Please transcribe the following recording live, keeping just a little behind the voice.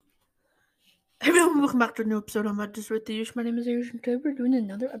Hey everyone, welcome back to a new episode on Matters with the Yush. My name is Ayush, and today we're doing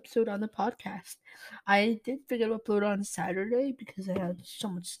another episode on the podcast. I did forget to upload on Saturday because I had so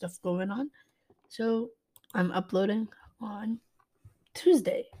much stuff going on. So I'm uploading on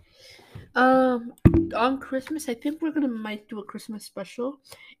Tuesday. Um on Christmas, I think we're gonna might do a Christmas special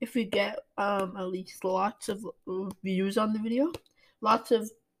if we get at least lots of views on the video, lots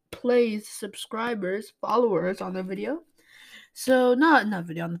of plays, subscribers, followers on the video. So not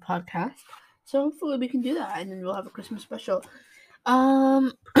video on the podcast. So hopefully we can do that, and then we'll have a Christmas special.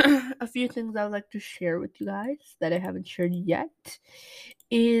 A few things I would like to share with you guys that I haven't shared yet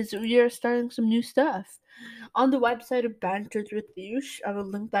is we are starting some new stuff on the website of Banters with Yush. I will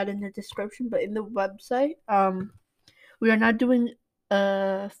link that in the description. But in the website, we are now doing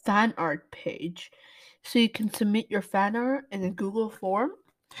a fan art page, so you can submit your fan art in a Google form.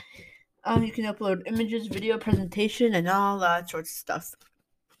 You can upload images, video, presentation, and all that sorts of stuff.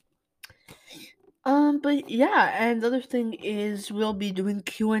 But yeah, and the other thing is we'll be doing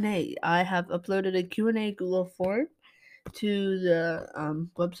Q&A. I have uploaded a Q&A Google form to the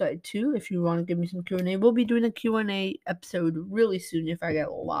website too. If you want to give me some Q&A, we'll be doing a Q&A episode really soon if I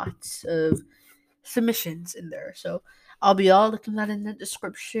get lots of submissions in there. So I'll be all looking that in the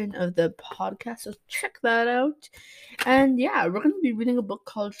description of the podcast. So check that out. And yeah, we're gonna be reading a book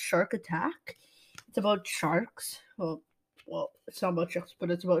called Shark Attack. It's about sharks. Well, it's not about sharks,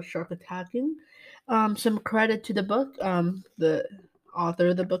 but it's about shark attacking. Some credit to the book. The author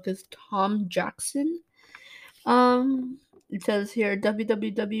of the book is Tom Jackson. It says here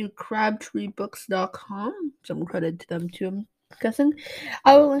www.crabtreebooks.com. Some credit to them too, I'm guessing.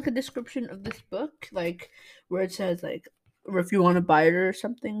 I will link a description of this book, like where it says or if you want to buy it or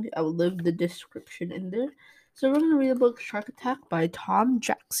something. I will leave the description in there. So we're gonna read the book Shark Attack by Tom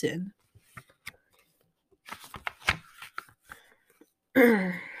Jackson.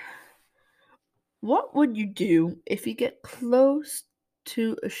 What would you do if you get close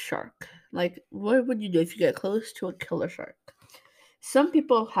to a shark? Like, what would you do if you get close to a killer shark? Some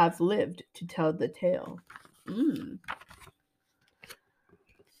people have lived to tell the tale.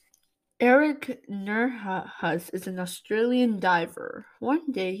 Eric Nurhus is an Australian diver.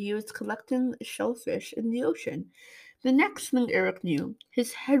 One day he was collecting shellfish in the ocean. The next thing Eric knew,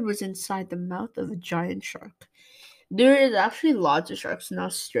 his head was inside the mouth of a giant shark. There is actually lots of sharks in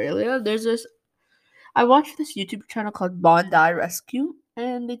Australia. I watched this YouTube channel called Bondi Rescue,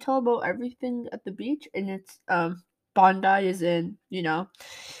 and they tell about everything at the beach. And it's Bondi is in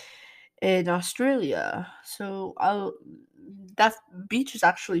Australia, so that beach is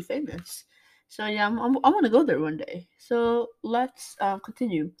actually famous. So yeah, I want to go there one day. So let's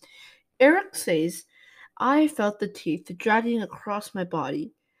continue. Eric says, I felt the teeth dragging across my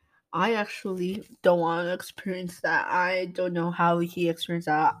body. I actually don't want to experience that. I don't know how he experienced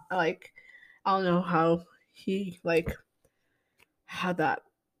that. I don't know how he had that,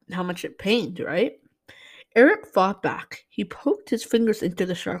 how much it pained, right? Eric fought back. He poked his fingers into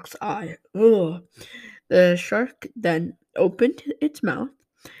the shark's eye. Ugh. The shark then opened its mouth,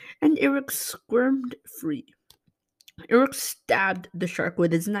 and Eric squirmed free. Eric stabbed the shark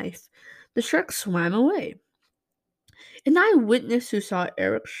with his knife. The shark swam away. An eyewitness who saw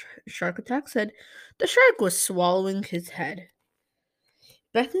Eric's shark attack said the shark was swallowing his head.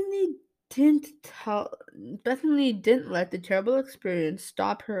 Bethany Bethany didn't let the terrible experience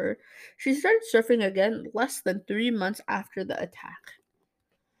stop her. She started surfing again less than 3 months after the attack.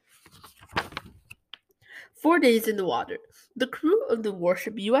 4 days in the water. The crew of the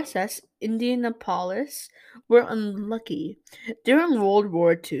warship USS Indianapolis were unlucky. During World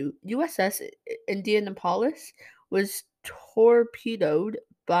War II, USS Indianapolis was torpedoed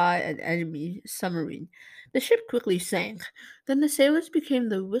by an enemy submarine. The ship quickly sank. Then the sailors became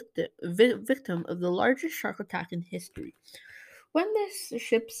the victim of the largest shark attack in history. When this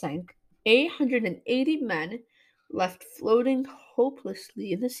ship sank, 880 men left floating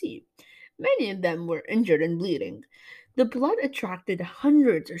hopelessly in the sea. Many of them were injured and bleeding. The blood attracted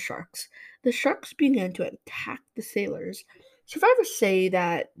hundreds of sharks. The sharks began to attack the sailors. Survivors say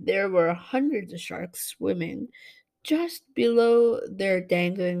that there were hundreds of sharks swimming just below their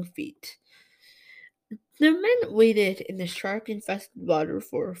dangling feet. The men waited in the shark infested water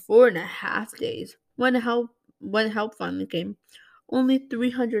for 4.5 days. When help finally came, only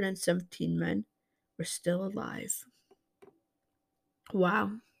 317 men were still alive.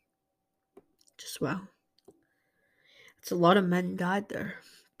 Wow. Just wow. It's a lot of men died there.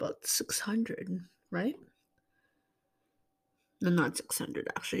 About 600, right? No, not 600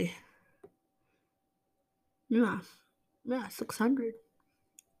 actually. Yeah. Yeah, 600.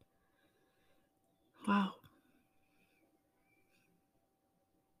 Wow.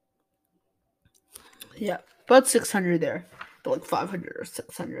 Yeah, about 600 there. But like 500 or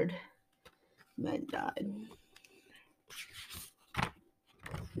 600 men died.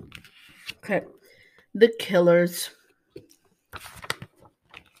 Okay, the killers.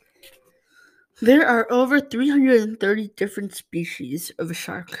 There are over 330 different species of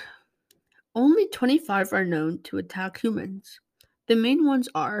shark. Only 25 are known to attack humans. The main ones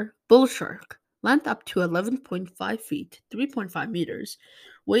are bull shark, length up to 11.5 feet, 3.5 meters,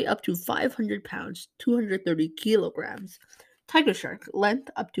 weight up to 500 pounds, 230 kilograms. Tiger shark, length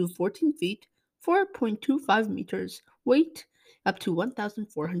up to 14 feet, 4.25 meters, weight up to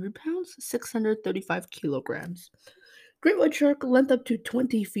 1,400 pounds, 635 kilograms. Great white shark, length up to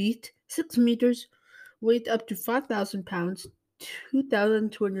 20 feet, 6 meters, weight up to 5,000 pounds,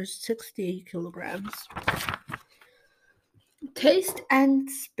 2,268 kilograms. Taste and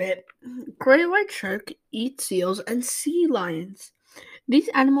spit. Great white shark eat seals and sea lions. These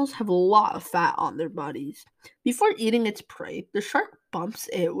animals have a lot of fat on their bodies. Before eating its prey, the shark bumps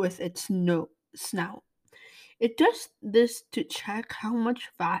it with its snout. It does this to check how much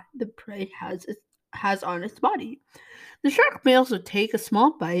fat the prey has on its body. The shark may also take a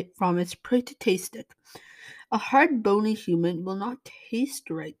small bite from its prey to taste it. A hard, bony human will not taste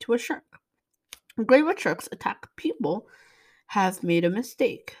right to a shark. Great white sharks attack people have made a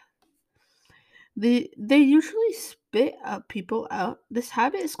mistake. They usually spit people out. This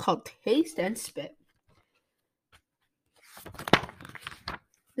habit is called taste and spit.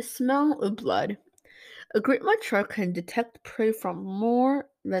 The smell of blood. A great white shark can detect prey from more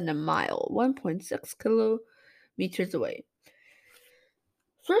than a mile, 1.6 kilometers away.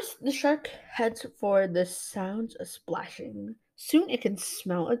 First, the shark heads for the sounds of splashing. Soon it can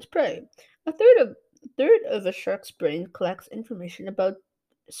smell its prey. A third of a shark's brain collects information about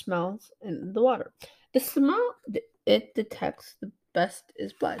smells in the water. The smell it detects the best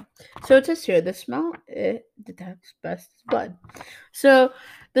is blood. So it says here the smell it detects best is blood. So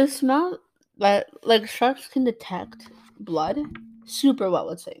the smell that like sharks can detect blood super well,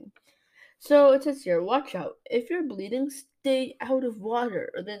 let's say. So it says here, watch out. If you're bleeding, stay out of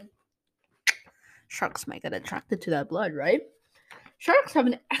water, or then sharks might get attracted to that blood, right? Sharks have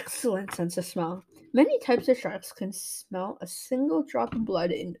an excellent sense of smell. Many types of sharks can smell a single drop of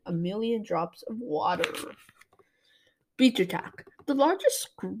blood in a million drops of water. Beach attack. The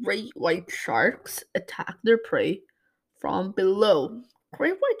largest great white sharks attack their prey from below.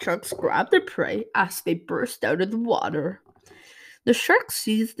 Great white sharks grab their prey as they burst out of the water. The shark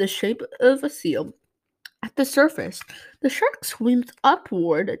sees the shape of a seal at the surface. The shark swims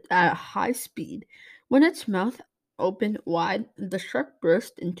upward at a high speed. When its mouth opened wide, the shark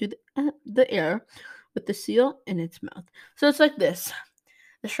burst into the air with the seal in its mouth. So it's like this.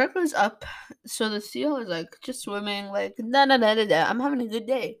 The shark goes up, so the seal is like just swimming, like, da da da da da. I'm having a good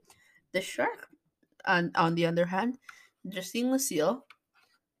day. The shark, on the other hand, just seeing the seal,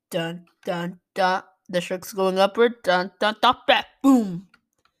 dun dun dun. The shark's going upward, dun dun dun, back, boom.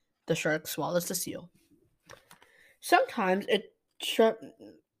 The shark swallows the seal. Sometimes it shark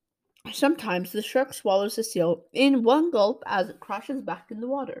Sometimes the shark swallows the seal in one gulp as it crashes back in the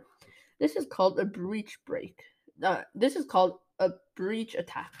water. This is called a breach break. This is called a breach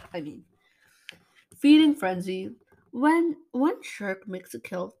attack. Feeding frenzy. When one shark makes a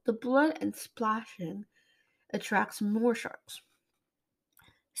kill, the blood and splashing attracts more sharks.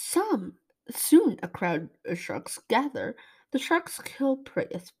 Some Soon a crowd of sharks gather. The sharks kill prey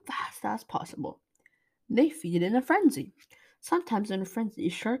as fast as possible. They feed in a frenzy. Sometimes in a frenzy,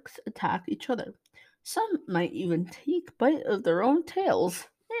 sharks attack each other. Some might even take bite of their own tails.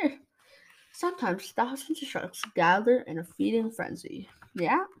 Eh. Sometimes thousands of sharks gather in a feeding frenzy.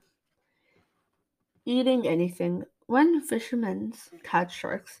 Yeah, eating anything. When fishermen catch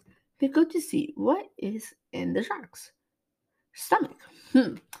sharks, they go to see what is in the shark's stomach.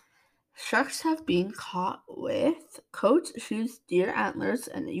 Sharks have been caught with coats, shoes, deer antlers,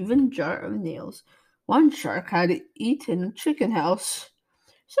 and even jar of nails. One shark had eaten a chicken house.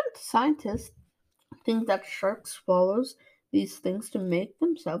 Some scientists think that shark swallows these things to make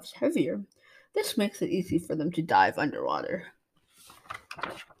themselves heavier. This makes it easy for them to dive underwater.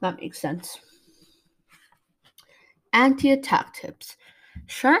 That makes sense. Anti-attack tips.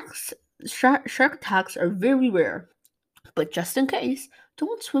 Shark attacks are very rare, but just in case,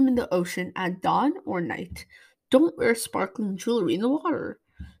 don't swim in the ocean at dawn or night. Don't wear sparkling jewelry in the water.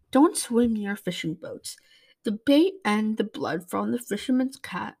 Don't swim near fishing boats. The bait and the blood from the fisherman's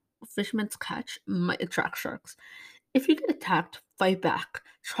catch might attract sharks. If you get attacked, fight back.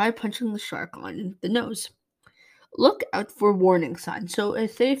 Try punching the shark on the nose. Look out for warning signs. So,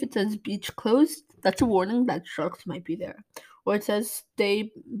 say if it says beach closed, that's a warning that sharks might be there. Or it says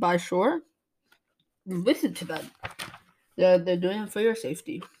stay by shore, listen to them. They're doing it for your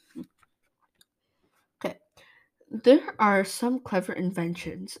safety. Okay. There are some clever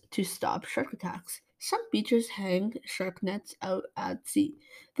inventions to stop shark attacks. Some beaches hang shark nets out at sea.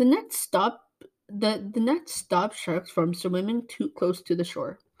 The nets stop sharks from swimming too close to the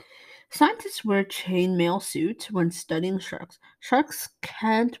shore. Scientists wear chainmail suits when studying sharks. Sharks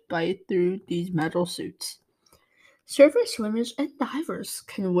can't bite through these metal suits. Surface swimmers and divers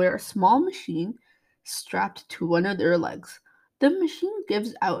can wear a small machine strapped to one of their legs. The machine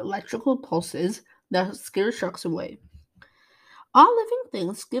gives out electrical pulses that scare sharks away. All living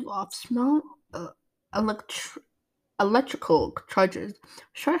things give off small electr- electrical charges.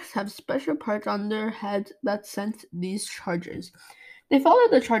 Sharks have special parts on their heads that sense these charges. They follow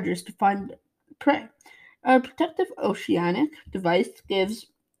the charges to find prey. A protective oceanic device gives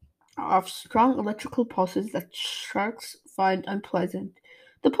off strong electrical pulses that sharks find unpleasant.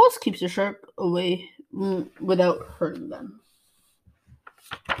 The pulse keeps the shark away without hurting them.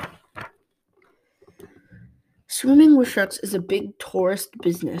 Swimming with sharks is a big tourist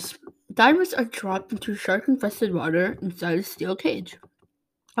business. Divers are dropped into shark infested water inside a steel cage.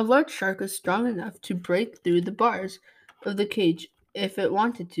 A large shark is strong enough to break through the bars of the cage if it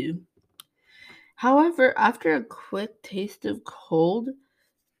wanted to. However, after a quick taste of cold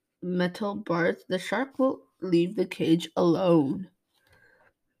metal bars, the shark will leave the cage alone.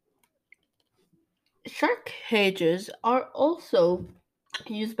 Shark cages are also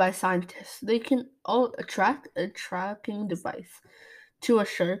used by scientists. They can all attract a tracking device to a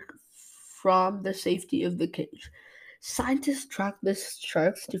shark from the safety of the cage. Scientists track the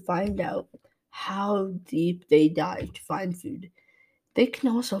sharks to find out how deep they dive to find food. They can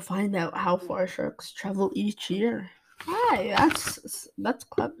also find out how far sharks travel each year. Hi, that's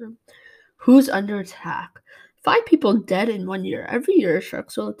clever. Who's under attack? 5 people dead in 1 year. Every year,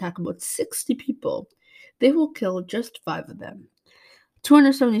 sharks will attack about 60 people. They will kill just 5 of them.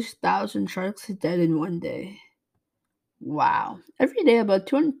 270,000 sharks are dead in one day. Wow. Every day, about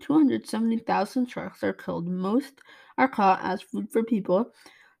 270,000 sharks are killed. Most are caught as food for people.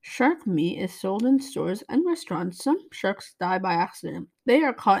 Shark meat is sold in stores and restaurants. Some sharks die by accident. They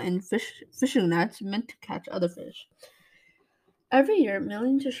are caught in fishing nets meant to catch other fish. Every year,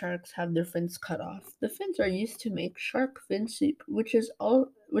 millions of sharks have their fins cut off. The fins are used to make shark fin soup, which is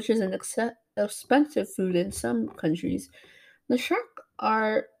an expensive food in some countries. The shark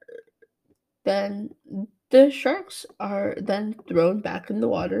are then the sharks are then thrown back in the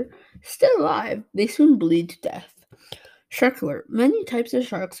water. Still alive, they soon bleed to death. Shark alert. Many types of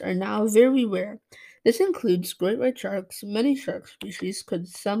sharks are now very rare. This includes great white sharks. Many shark species could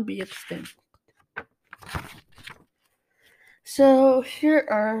some be extinct. So here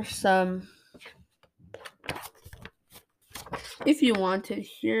are some if you wanted,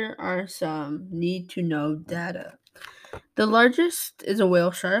 here are some need to know data. The largest is a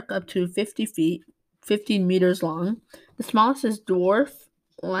whale shark, up to 50 feet, 15 meters long. The smallest is dwarf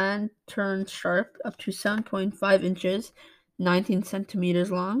lantern shark, up to 7.5 inches, 19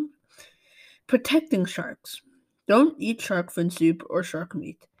 centimeters long. Protecting sharks. Don't eat shark fin soup or shark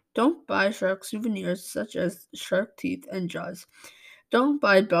meat. Don't buy shark souvenirs such as shark teeth and jaws. Don't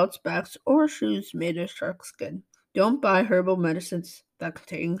buy belts, bags, or shoes made of shark skin. Don't buy herbal medicines that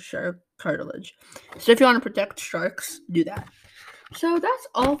contain shark cartilage. So if you want to protect sharks, do that. So that's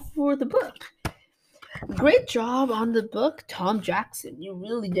all for the book. Great job on the book, Tom Jackson. You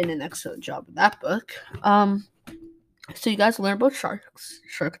really did an excellent job with that book. So you guys learn about sharks,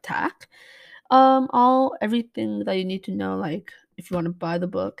 shark attack. All everything that you need to know, like if you want to buy the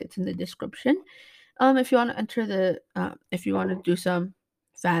book, it's in the description. If you want to if you want to do some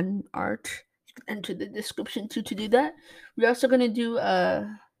fan art, you can enter the description too to do that. We're also gonna do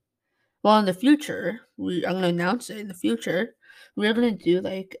well in the future. I'm gonna announce it in the future. We're gonna do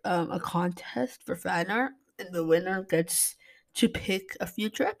like a contest for fan art, and the winner gets to pick a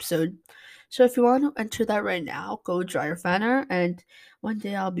future episode. So if you want to enter that right now, go draw your fan art, and one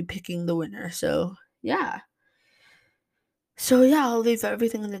day I'll be picking the winner. So yeah. So yeah, I'll leave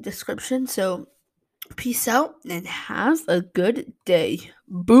everything in the description. So peace out and have a good day.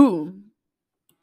 Boom.